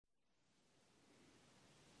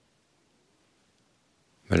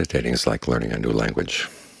Meditating is like learning a new language.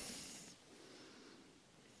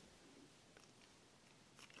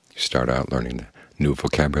 You start out learning new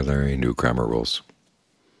vocabulary, new grammar rules.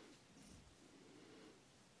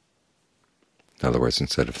 In other words,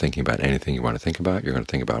 instead of thinking about anything you want to think about, you're going to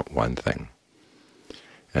think about one thing.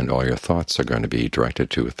 And all your thoughts are going to be directed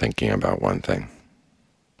to thinking about one thing.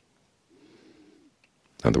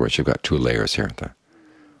 In other words, you've got two layers here,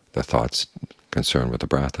 the thoughts concerned with the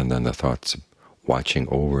breath, and then the thoughts watching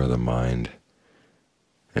over the mind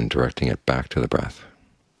and directing it back to the breath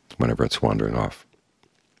whenever it's wandering off.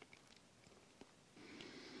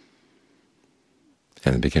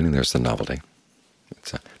 In the beginning, there's the novelty.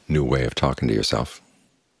 It's a new way of talking to yourself.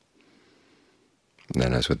 And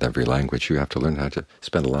then, as with every language, you have to learn how to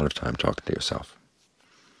spend a lot of time talking to yourself.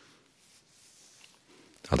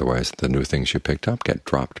 Otherwise, the new things you picked up get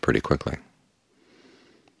dropped pretty quickly.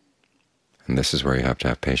 And this is where you have to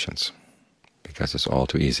have patience, because it's all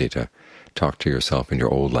too easy to talk to yourself in your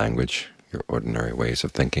old language, your ordinary ways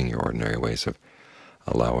of thinking, your ordinary ways of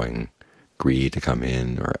allowing greed to come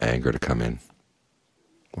in, or anger to come in,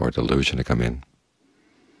 or delusion to come in.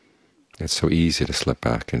 It's so easy to slip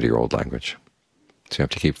back into your old language. So you have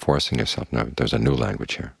to keep forcing yourself. No, there's a new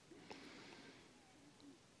language here.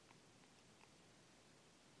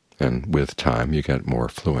 And with time, you get more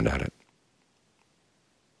fluent at it.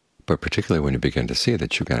 But particularly when you begin to see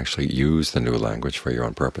that you can actually use the new language for your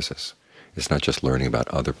own purposes. It's not just learning about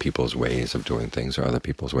other people's ways of doing things or other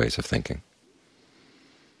people's ways of thinking.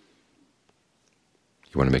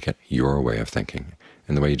 You want to make it your way of thinking.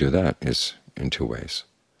 And the way you do that is in two ways.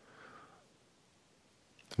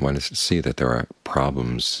 One is to see that there are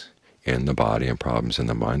problems in the body and problems in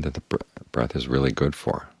the mind that the breath is really good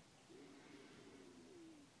for.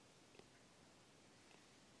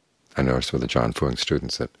 I noticed with the John Fuang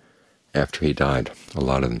students that after he died, a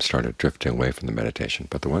lot of them started drifting away from the meditation,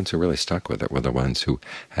 but the ones who really stuck with it were the ones who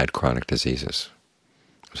had chronic diseases.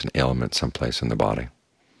 It was an ailment someplace in the body.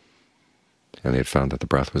 And they had found that the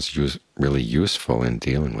breath was really useful in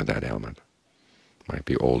dealing with that ailment. It might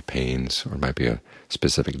be old pains, or it might be a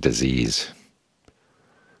specific disease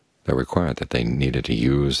that required that they needed to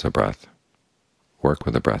use the breath, work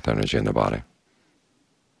with the breath energy in the body,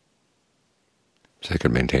 so they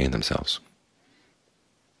could maintain themselves,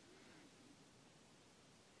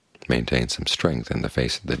 maintain some strength in the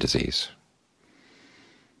face of the disease.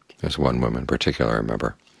 There's one woman in particular I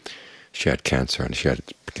remember. She had cancer, and she had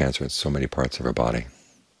cancer in so many parts of her body.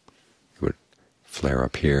 It would flare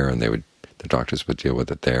up here, and the doctors would deal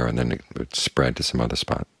with it there, and then it would spread to some other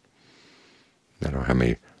spot. I don't know how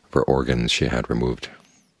many of her organs she had removed.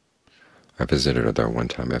 I visited her there one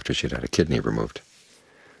time after she'd had a kidney removed.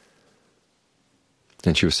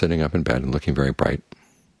 And she was sitting up in bed and looking very bright.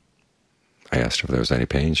 I asked her if there was any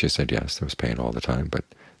pain. She said yes, there was pain all the time, but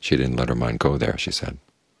she didn't let her mind go there, she said.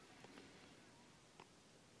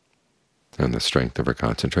 And the strength of her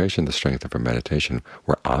concentration, the strength of her meditation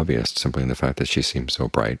were obvious simply in the fact that she seemed so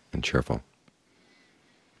bright and cheerful,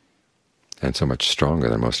 and so much stronger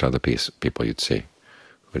than most other people you'd see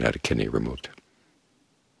who had had a kidney removed.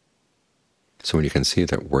 So when you can see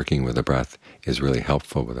that working with the breath is really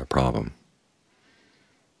helpful with a problem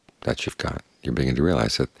that you've got, you begin to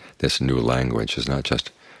realize that this new language is not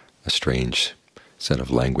just a strange set of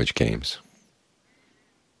language games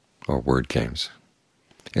or word games.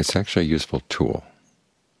 It's actually a useful tool.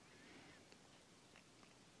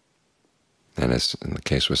 And as in the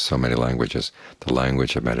case with so many languages, the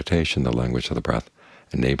language of meditation, the language of the breath,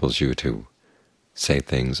 enables you to say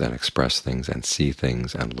things and express things and see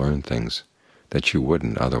things and learn things that you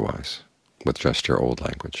wouldn't otherwise with just your old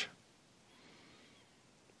language.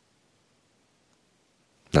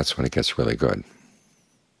 That's when it gets really good.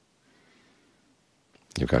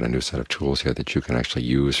 You've got a new set of tools here that you can actually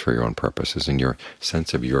use for your own purposes, and your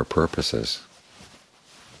sense of your purposes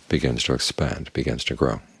begins to expand, begins to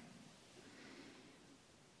grow.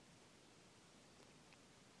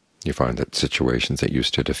 You find that situations that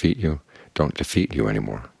used to defeat you don't defeat you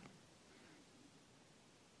anymore.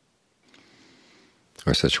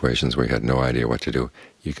 Or situations where you had no idea what to do,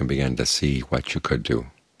 you can begin to see what you could do.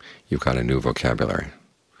 You've got a new vocabulary.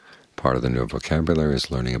 Part of the new vocabulary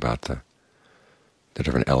is learning about the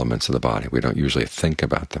different elements of the body. We don't usually think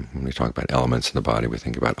about them. When we talk about elements in the body, we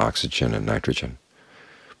think about oxygen and nitrogen.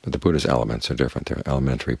 But the Buddha's elements are different. They're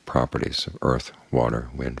elementary properties of earth, water,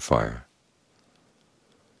 wind, fire.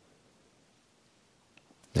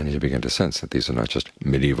 And you begin to sense that these are not just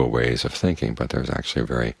medieval ways of thinking, but there's actually a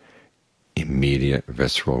very immediate,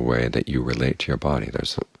 visceral way that you relate to your body.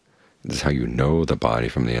 This is how you know the body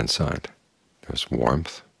from the inside. There's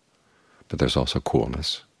warmth, but there's also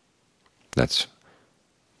coolness. That's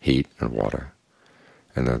heat and water,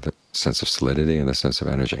 and the sense of solidity and the sense of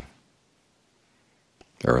energy,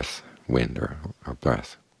 earth, wind, or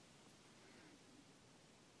breath.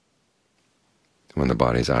 When the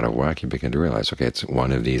body's out of whack, you begin to realize, okay, it's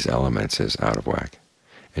one of these elements is out of whack,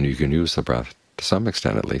 and you can use the breath, to some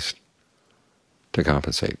extent at least, to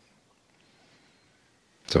compensate.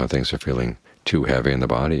 So when things are feeling too heavy in the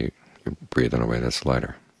body, you breathe in a way that's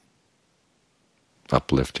lighter,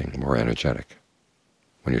 uplifting, more energetic.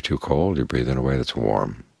 When you're too cold, you breathe in a way that's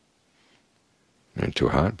warm. When you're too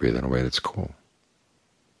hot, breathe in a way that's cool.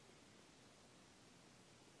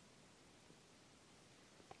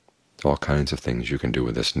 All kinds of things you can do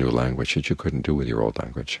with this new language that you couldn't do with your old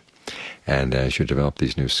language. And as you develop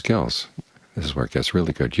these new skills, this is where it gets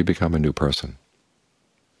really good, you become a new person.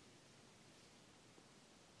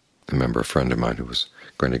 I remember a friend of mine who was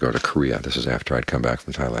going to go to Korea. This was after I'd come back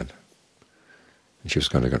from Thailand. And she was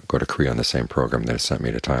going to go to Korea on the same program that had sent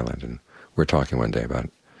me to Thailand. And we were talking one day about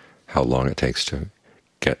how long it takes to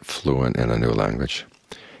get fluent in a new language.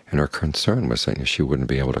 And her concern was that she wouldn't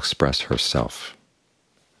be able to express herself,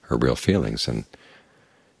 her real feelings in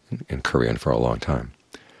Korean for a long time.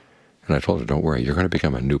 And I told her, don't worry, you're going to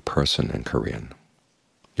become a new person in Korean.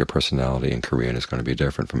 Your personality in Korean is going to be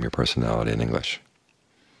different from your personality in English.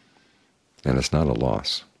 And it's not a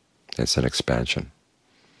loss. It's an expansion.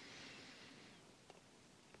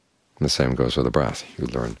 And the same goes with the breath. You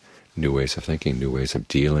learn new ways of thinking, new ways of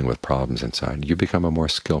dealing with problems inside. You become a more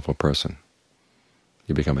skillful person.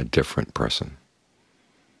 You become a different person.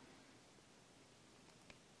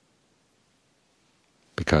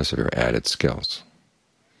 Because of your added skills.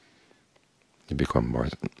 You become more,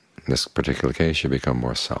 in this particular case, you become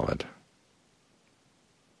more solid.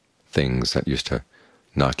 Things that used to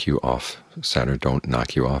knock you off center don't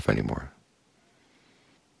knock you off anymore.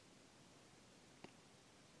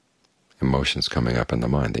 Emotions coming up in the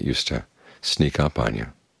mind that used to sneak up on you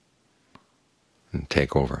and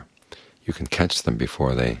take over, you can catch them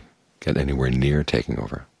before they get anywhere near taking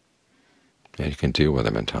over. And you can deal with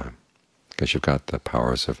them in time, because you've got the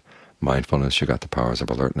powers of mindfulness, you've got the powers of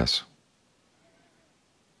alertness.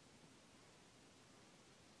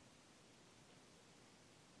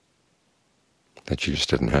 That you just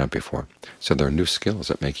didn't have before. So there are new skills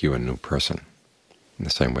that make you a new person, in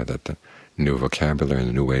the same way that the new vocabulary and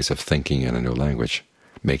the new ways of thinking in a new language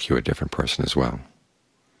make you a different person as well.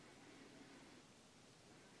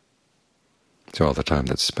 So all the time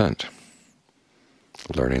that's spent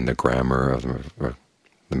learning the grammar of the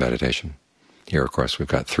meditation. Here, of course, we've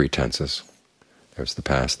got three tenses. There's the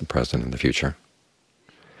past, the present, and the future.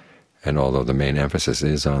 And although the main emphasis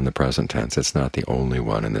is on the present tense, it's not the only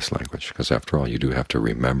one in this language, because after all, you do have to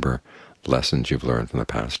remember lessons you've learned from the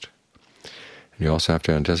past. And you also have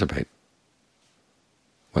to anticipate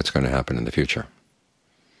what's going to happen in the future,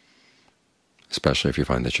 especially if you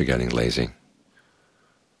find that you're getting lazy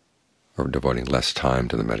or devoting less time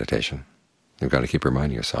to the meditation. You've got to keep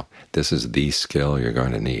reminding yourself, this is the skill you're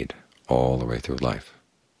going to need all the way through life.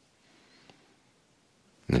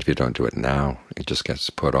 And if you don't do it now, it just gets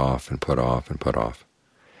put off and put off and put off.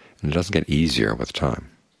 And it doesn't get easier with time.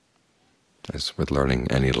 As with learning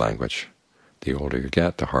any language, the older you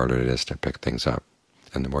get, the harder it is to pick things up.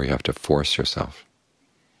 And the more you have to force yourself,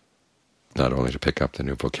 not only to pick up the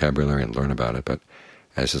new vocabulary and learn about it, but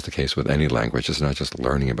as is the case with any language, it's not just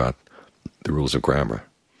learning about the rules of grammar.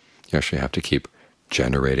 You actually have to keep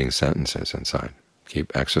generating sentences inside,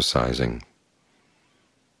 keep exercising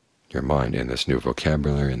your mind in this new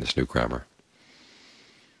vocabulary and this new grammar.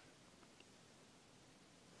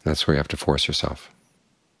 That's where you have to force yourself,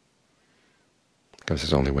 because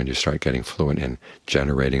it's only when you start getting fluent in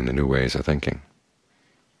generating the new ways of thinking.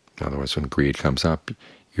 In other words, when greed comes up,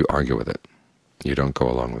 you argue with it. You don't go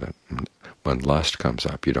along with it. When lust comes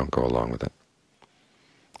up, you don't go along with it.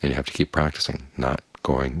 And you have to keep practicing, not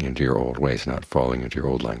going into your old ways, not falling into your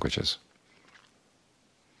old languages.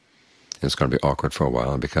 It's going to be awkward for a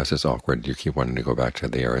while, and because it's awkward, you keep wanting to go back to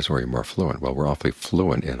the areas where you're more fluent. Well, we're awfully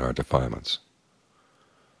fluent in our defilements.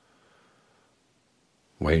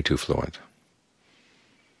 Way too fluent.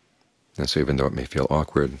 And so even though it may feel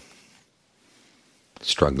awkward,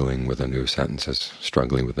 struggling with the new sentences,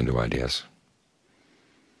 struggling with the new ideas,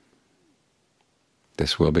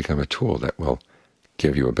 this will become a tool that will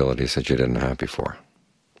give you abilities that you didn't have before,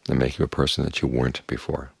 and make you a person that you weren't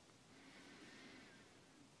before.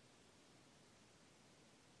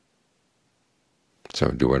 So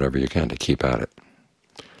do whatever you can to keep at it.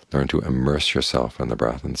 Learn to immerse yourself in the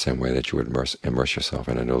breath in the same way that you would immerse yourself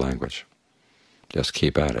in a new language. Just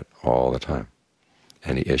keep at it all the time.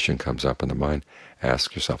 any issue comes up in the mind,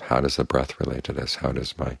 ask yourself, how does the breath relate to this? How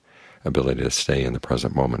does my ability to stay in the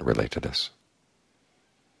present moment relate to this?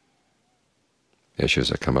 Issues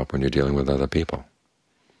that come up when you're dealing with other people.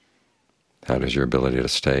 How does your ability to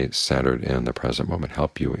stay centered in the present moment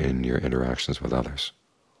help you in your interactions with others?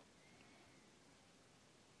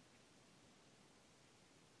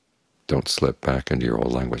 Don't slip back into your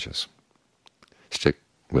old languages. Stick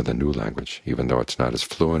with a new language, even though it's not as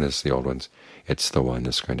fluent as the old ones. It's the one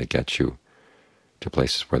that's going to get you to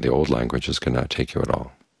places where the old languages cannot take you at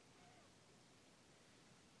all.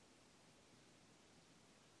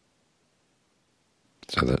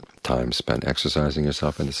 So that time spent exercising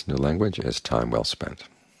yourself in this new language is time well spent.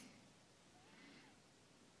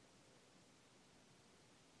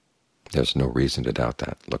 There's no reason to doubt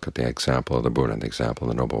that. Look at the example of the Buddha and the example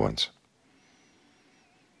of the noble ones.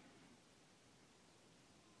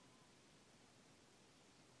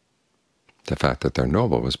 The fact that they're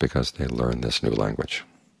noble was because they learned this new language.